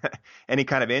scratches and any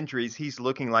kind of injuries. He's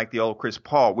looking like the old Chris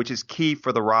Paul, which is key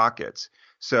for the Rockets.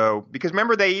 So, because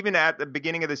remember, they even at the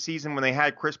beginning of the season when they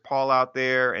had Chris Paul out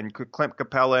there and Clint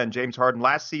Capella and James Harden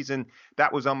last season,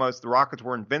 that was almost, the Rockets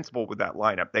were invincible with that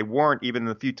lineup. They weren't even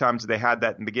the few times they had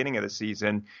that in the beginning of the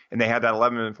season, and they had that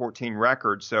 11-14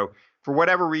 record. So for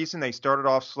whatever reason, they started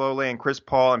off slowly, and Chris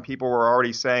Paul and people were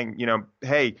already saying,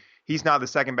 hey, he's not the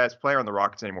second best player on the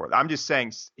Rockets anymore. I'm just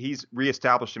saying he's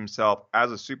reestablished himself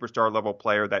as a superstar level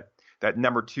player, that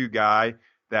number two guy,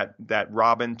 that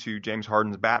Robin to James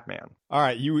Harden's Batman. All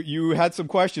right, you had some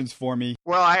questions for me.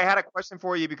 Well, I had a question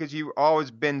for you because you've always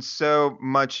been so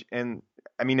much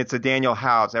it's a Daniel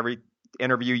House. Every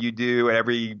interview you do,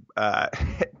 every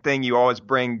thing you always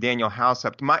bring Daniel House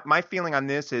up. My feeling on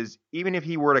this is, even if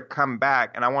he were to come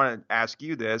back, and I want to ask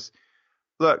you this,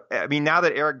 look, I mean, now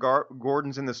that Eric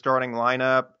Gordon's in the starting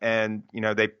lineup, and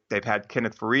they've had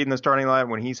Kenneth Faried in the starting lineup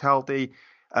when he's healthy,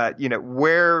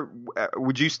 where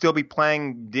would you still be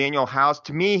playing Daniel House?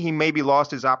 To me, he maybe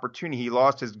lost his opportunity. He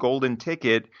lost his golden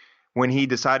ticket when he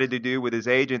decided to do with his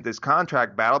agent this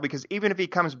contract battle. Because even if he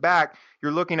comes back,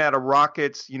 you're looking at a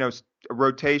Rockets,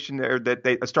 rotation there,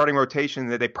 a starting rotation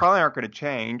that they probably aren't going to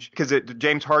change, because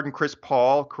James Harden, Chris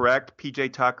Paul, correct,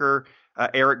 PJ Tucker,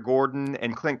 Eric Gordon,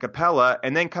 and Clint Capella,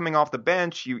 and then coming off the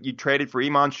bench, you traded for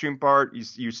Iman Shumpert.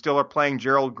 You still are playing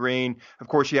Gerald Green. Of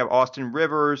course, you have Austin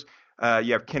Rivers.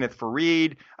 You have Kenneth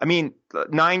Faried. I mean,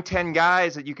 9-10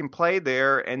 guys that you can play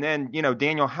there. And then,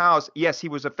 Daniel House, yes, he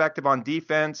was effective on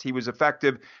defense. He was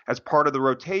effective as part of the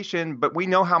rotation. But we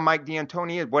know how Mike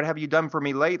D'Antoni is. What have you done for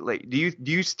me lately? Do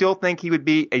you still think he would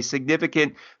be a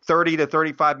significant 30 to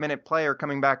 35-minute player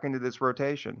coming back into this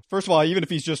rotation? First of all, even if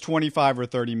he's just 25 or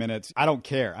 30 minutes, I don't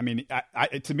care. I mean,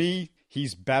 to me,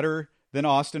 he's better than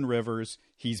Austin Rivers.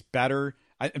 He's better.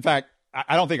 In fact,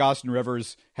 I don't think Austin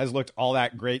Rivers has looked all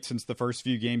that great since the first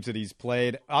few games that he's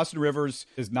played. Austin Rivers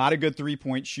is not a good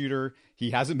three-point shooter.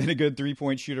 He hasn't been a good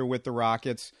three-point shooter with the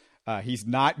Rockets. He's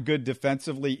not good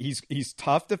defensively. He's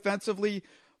tough defensively,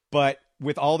 but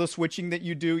with all the switching that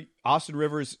you do, Austin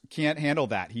Rivers can't handle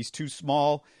that. He's too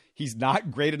small. He's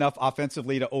not great enough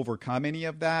offensively to overcome any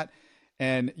of that.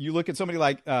 And you look at somebody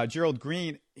like Gerald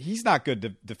Green, he's not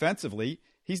good defensively.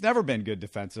 He's never been good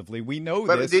defensively. We know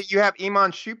this. But you have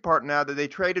Iman Shumpert now that they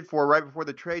traded for right before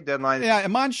the trade deadline. Yeah,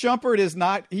 Iman Shumpert is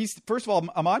not – first of all,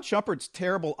 Iman Shumpert's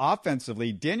terrible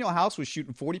offensively. Daniel House was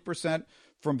shooting 40%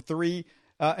 from three.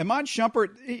 Iman Shumpert,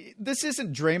 this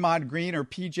isn't Draymond Green or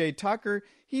PJ Tucker.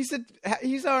 He's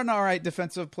an all right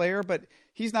defensive player, but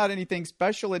he's not anything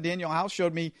special. And Daniel House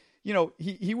showed me,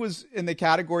 he was in the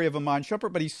category of Iman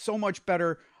Shumpert, but he's so much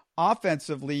better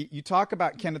offensively. You talk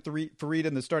about Kenneth Faried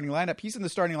in the starting lineup. He's in the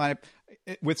starting lineup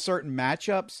with certain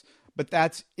matchups, but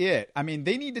that's it. I mean,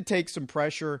 they need to take some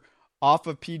pressure off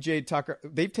of PJ Tucker.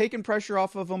 They've taken pressure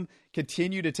off of him,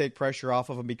 continue to take pressure off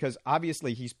of him, because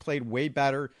obviously he's played way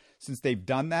better since they've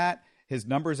done that. His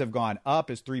numbers have gone up.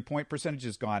 His 3-point percentage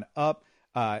has gone up.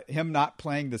 Him not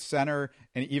playing the center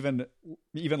and even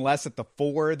less at the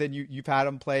 4 than you've had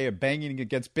him play, banging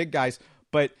against big guys.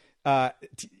 But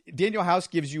Daniel House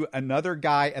gives you another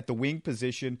guy at the wing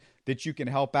position that you can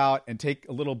help out and take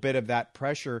a little bit of that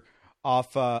pressure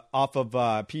off of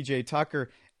PJ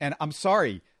Tucker. And I'm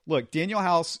sorry. Look, Daniel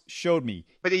House showed me.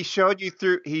 But he showed you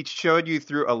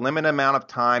through a limited amount of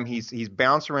time. He's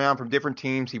bounced around from different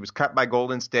teams. He was cut by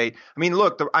Golden State. I mean,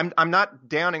 look, I'm not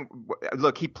downing.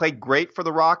 Look, he played great for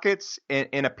the Rockets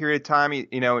in a period of time.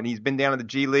 And he's been down in the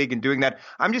G League and doing that.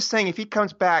 I'm just saying, if he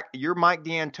comes back, you're Mike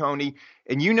D'Antoni,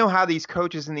 and you know how these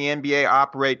coaches in the NBA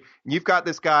operate. You've got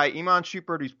this guy, Iman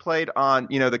Shumpert, who's played on,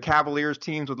 the Cavaliers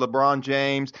teams with LeBron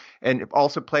James and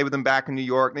also played with him back in New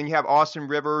York. Then you have Austin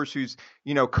Rivers, who's,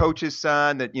 coach's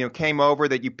son that, came over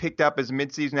that you picked up as a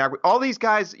midseason average. All these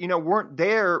guys, weren't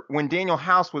there when Daniel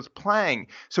House was playing.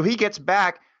 So he gets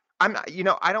back.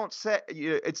 I don't say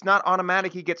it's not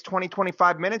automatic. He gets 20,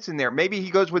 25 minutes in there. Maybe he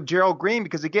goes with Gerald Green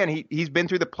because, again, he's been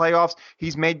through the playoffs.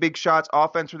 He's made big shots,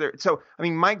 offense there. So, I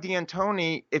mean, Mike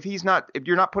D'Antoni, if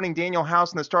you're not putting Daniel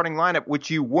House in the starting lineup,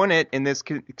 which you wouldn't in this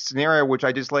scenario, which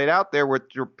I just laid out there,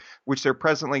 which they're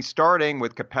presently starting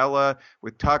with Capella,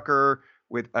 with Tucker,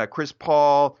 with Chris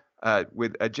Paul,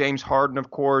 with James Harden,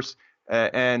 of course,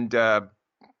 and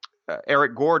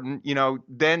Eric Gordon,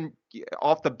 then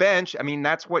off the bench, I mean,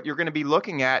 that's what you're going to be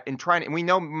looking at and trying. And we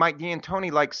know Mike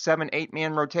D'Antoni likes 7-8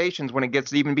 man rotations when it gets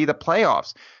to even be the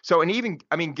playoffs. So,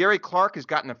 Gary Clark has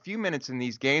gotten a few minutes in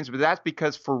these games, but that's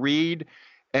because Faried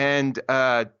and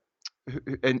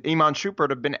Iman Shumpert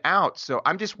have been out. So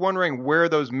I'm just wondering where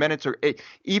those minutes are.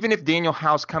 Even if Daniel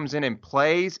House comes in and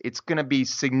plays, it's going to be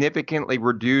significantly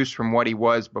reduced from what he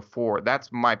was before.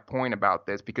 That's my point about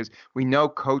this, because we know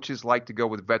coaches like to go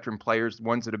with veteran players,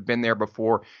 ones that have been there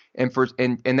before. And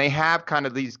they have kind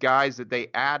of these guys that they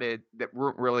added that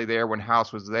weren't really there when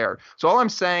House was there. So all I'm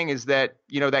saying is that,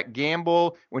 that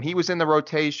gamble, when he was in the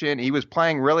rotation, he was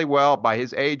playing really well by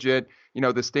his agent. The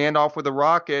standoff with the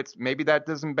Rockets, maybe that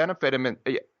doesn't benefit him,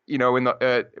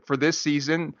 for this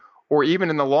season or even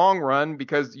in the long run,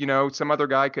 because, some other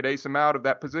guy could ace him out of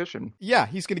that position. Yeah,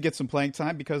 he's going to get some playing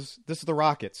time because this is the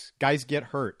Rockets. Guys get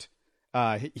hurt.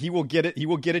 He will get it. He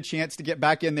will get a chance to get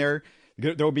back in there.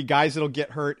 There will be guys that'll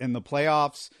get hurt in the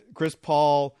playoffs. Chris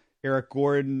Paul, Eric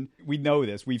Gordon. We know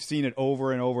this. We've seen it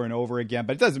over and over and over again,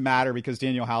 but it doesn't matter because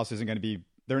Daniel House isn't going to be.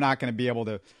 They're not going to be able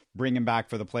to bring him back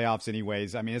for the playoffs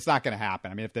anyways. I mean, it's not going to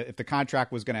happen. I mean, if the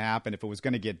contract was going to happen, if it was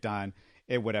going to get done,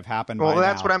 it would have happened. Well,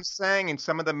 that's what I'm saying. And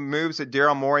some of the moves that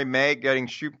Daryl Morey made, getting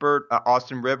Shumpert,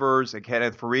 Austin Rivers, and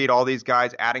Kenneth Faried, all these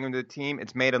guys, adding them to the team,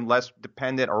 it's made them less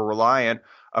dependent or reliant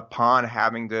upon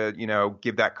having to,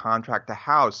 give that contract to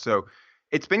House. So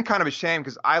it's been kind of a shame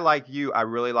because I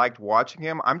really liked watching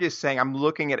him. I'm just saying I'm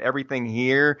looking at everything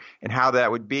here and how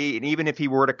that would be. And even if he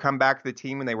were to come back to the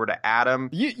team and they were to add him.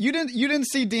 You didn't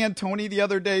see D'Antoni the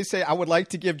other day say, I would like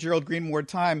to give Gerald Green more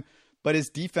time. But his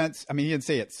defense, I mean, he didn't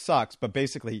say it sucks, but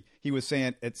basically he was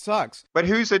saying it sucks. But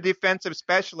who's a defensive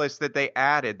specialist that they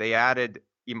added? They added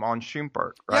Iman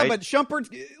Shumpert, right? Yeah, but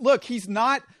Shumpert, look, he's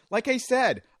not, like I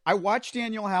said, I watched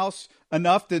Daniel House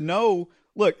enough to know.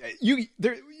 Look,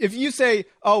 if you say,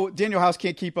 "Oh, Daniel House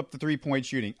can't keep up the 3-point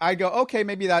shooting," I go, "Okay,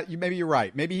 maybe you're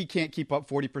right. Maybe he can't keep up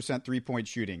 40% 3-point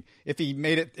shooting. If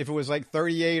it was like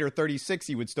 38 or 36,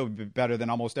 he would still be better than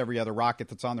almost every other Rocket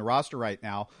that's on the roster right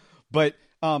now." But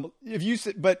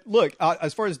look,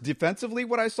 as far as defensively,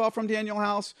 what I saw from Daniel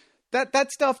House,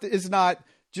 that stuff is not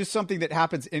just something that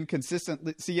happens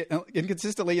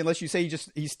inconsistently unless you say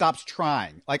he stops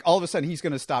trying. Like all of a sudden he's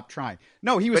going to stop trying.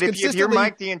 No, he was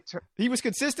he was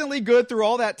consistently good through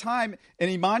all that time.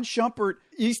 And Iman Shumpert,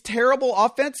 he's terrible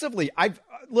offensively.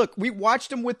 We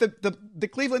watched him with the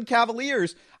Cleveland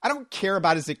Cavaliers. I don't care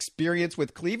about his experience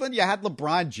with Cleveland. You had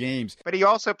LeBron James. But he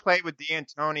also played with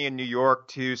D'Antoni in New York,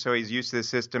 too, so he's used to the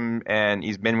system, and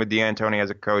he's been with D'Antoni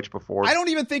as a coach before. I don't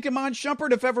even think Iman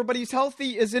Shumpert, if everybody's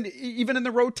healthy, isn't even in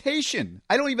the rotation.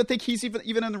 I don't even think he's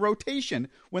even in the rotation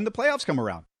when the playoffs come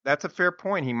around. That's a fair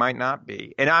point. He might not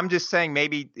be. And I'm just saying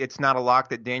maybe it's not a lock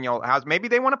that Danuel House. Maybe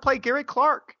they want to play Gary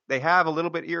Clark. They have a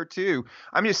little bit here too.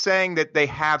 I'm just saying that they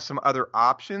have some other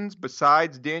options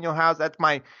besides Danuel House. That's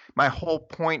my whole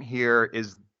point here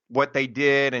is what they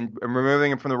did and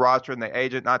removing him from the roster and the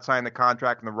agent not signing the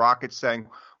contract and the Rockets saying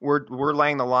we're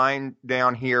laying the line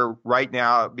down here right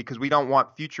now because we don't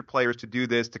want future players to do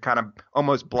this to kind of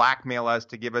almost blackmail us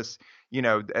to give us,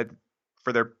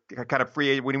 for their kind of free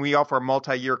agent, when we offer a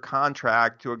multi-year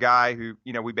contract to a guy who,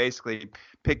 we basically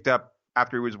picked up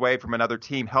after he was away from another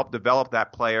team, helped develop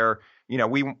that player.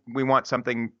 We want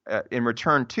something in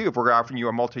return too. If we're offering you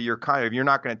a multi-year contract, if you're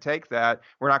not going to take that,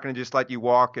 we're not going to just let you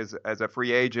walk as a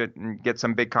free agent and get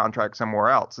some big contract somewhere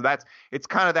else. So it's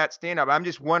kind of that stand up. I'm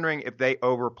just wondering if they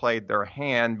overplayed their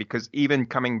hand because even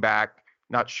coming back,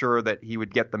 not sure that he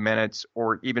would get the minutes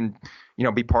or even,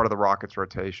 be part of the Rockets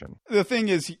rotation. The thing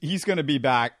is, he's going to be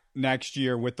back next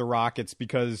year with the Rockets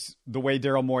because the way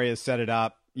Daryl Morey has set it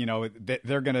up,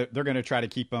 they're going to try to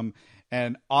keep him.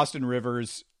 And Austin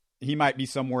Rivers, he might be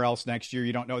somewhere else next year.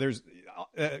 You don't know. There's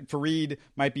Fareed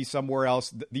might be somewhere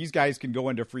else. These guys can go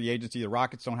into free agency. The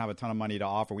Rockets don't have a ton of money to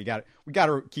offer. We got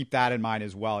to keep that in mind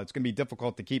as well. It's going to be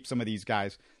difficult to keep some of these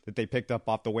guys that they picked up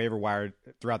off the waiver wire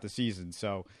throughout the season.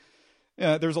 So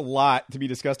there's a lot to be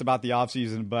discussed about the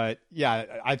offseason, but yeah,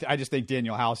 I just think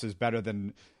Danuel House is better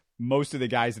than most of the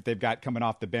guys that they've got coming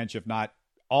off the bench, if not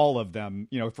all of them.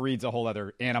 Fareed's a whole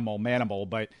other manimal,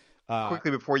 but quickly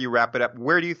before you wrap it up,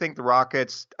 where do you think the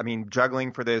Rockets,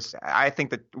 juggling for this, I think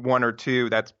that one or two,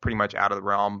 that's pretty much out of the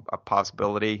realm of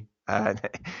possibility.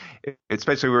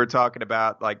 Especially we were talking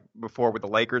about like before with the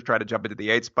Lakers try to jump into the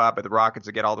 8th spot, but the Rockets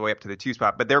will get all the way up to the 2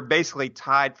 spot. But they're basically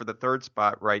tied for the 3rd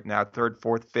spot right now, 3rd,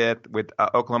 4th, 5th with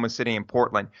Oklahoma City and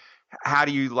Portland. How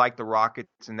do you like the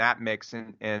Rockets in that mix?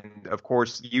 And of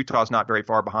course, Utah's not very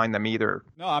far behind them either.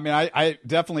 No, I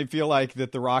definitely feel like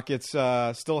that the Rockets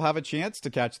still have a chance to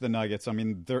catch the Nuggets.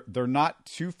 They're not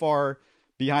too far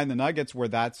behind the Nuggets where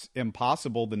that's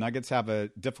impossible. The Nuggets have a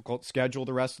difficult schedule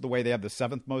the rest of the way. They have the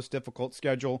 7th most difficult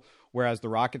schedule, whereas the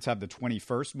Rockets have the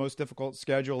 21st most difficult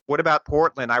schedule. What about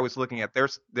Portland? I was looking at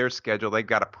their schedule. They've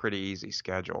got a pretty easy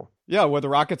schedule. Yeah, well, the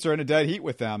Rockets are in a dead heat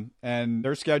with them, and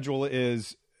their schedule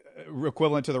is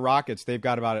equivalent to the Rockets. They've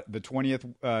got about the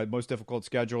 20th most difficult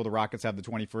schedule. The Rockets have the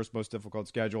 21st most difficult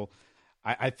schedule.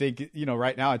 I think,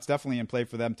 right now it's definitely in play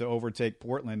for them to overtake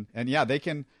Portland. And yeah, they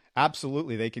can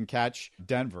catch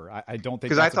Denver. I don't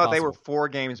think because I thought they were 4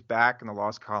 games back in the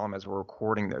loss column as we're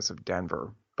recording this of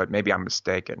Denver, but maybe I'm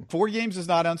mistaken. 4 games is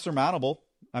not unsurmountable.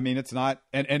 It's not.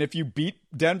 And if you beat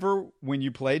Denver when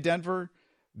you play Denver,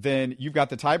 then you've got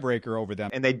the tiebreaker over them.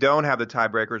 And they don't have the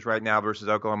tiebreakers right now versus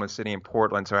Oklahoma City and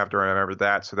Portland, so I have to remember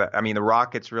that. So that the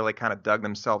Rockets really kind of dug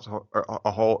themselves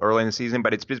a hole early in the season,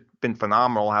 but it's just been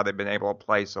phenomenal how they've been able to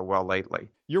play so well lately.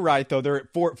 You're right, though. They're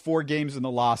at four games in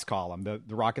the loss column. The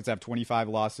Rockets have 25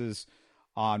 losses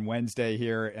on Wednesday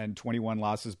here and 21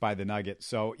 losses by the Nuggets.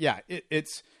 So, yeah,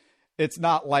 it's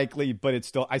not likely, but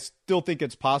I still think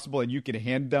it's possible, and you can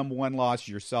hand them one loss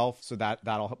yourself, so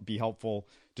that'll be helpful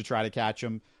to try to catch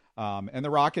them. And the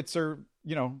Rockets are,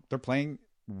 they're playing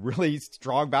really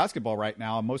strong basketball right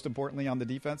now, and most importantly on the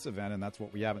defensive end, and that's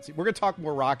what we haven't seen. We're going to talk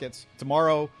more Rockets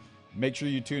tomorrow. Make sure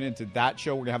you tune into that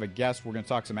show. We're going to have a guest. We're going to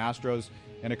talk some Astros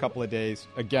in a couple of days.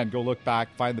 Again, go look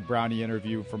back, find the Brownie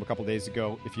interview from a couple of days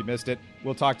ago if you missed it.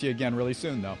 We'll talk to you again really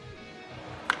soon, though.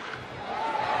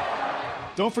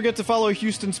 Don't forget to follow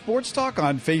Houston Sports Talk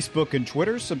on Facebook and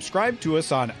Twitter. Subscribe to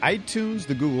us on iTunes,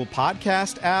 the Google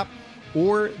Podcast app,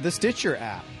 or the Stitcher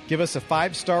app. Give us a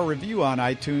 5-star review on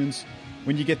iTunes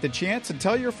when you get the chance, and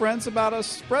tell your friends about us.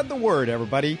 Spread the word,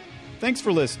 everybody. Thanks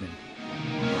for listening.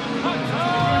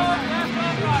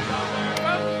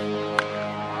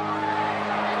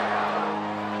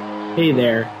 Hey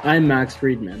there, I'm Max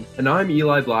Friedman. And I'm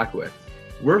Eli Blackwitz.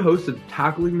 We're hosts of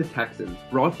Tackling the Texans,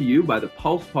 brought to you by the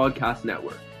Pulse Podcast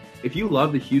Network. If you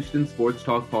love the Houston Sports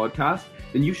Talk podcast,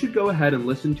 then you should go ahead and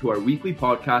listen to our weekly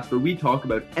podcast where we talk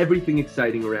about everything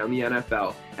exciting around the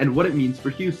NFL and what it means for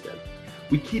Houston.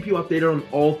 We keep you updated on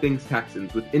all things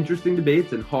Texans with interesting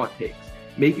debates and hot takes,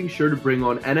 making sure to bring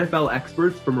on NFL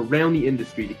experts from around the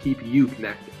industry to keep you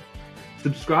connected.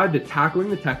 Subscribe to Tackling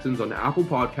the Texans on Apple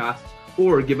Podcasts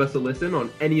or give us a listen on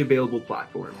any available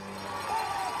platforms.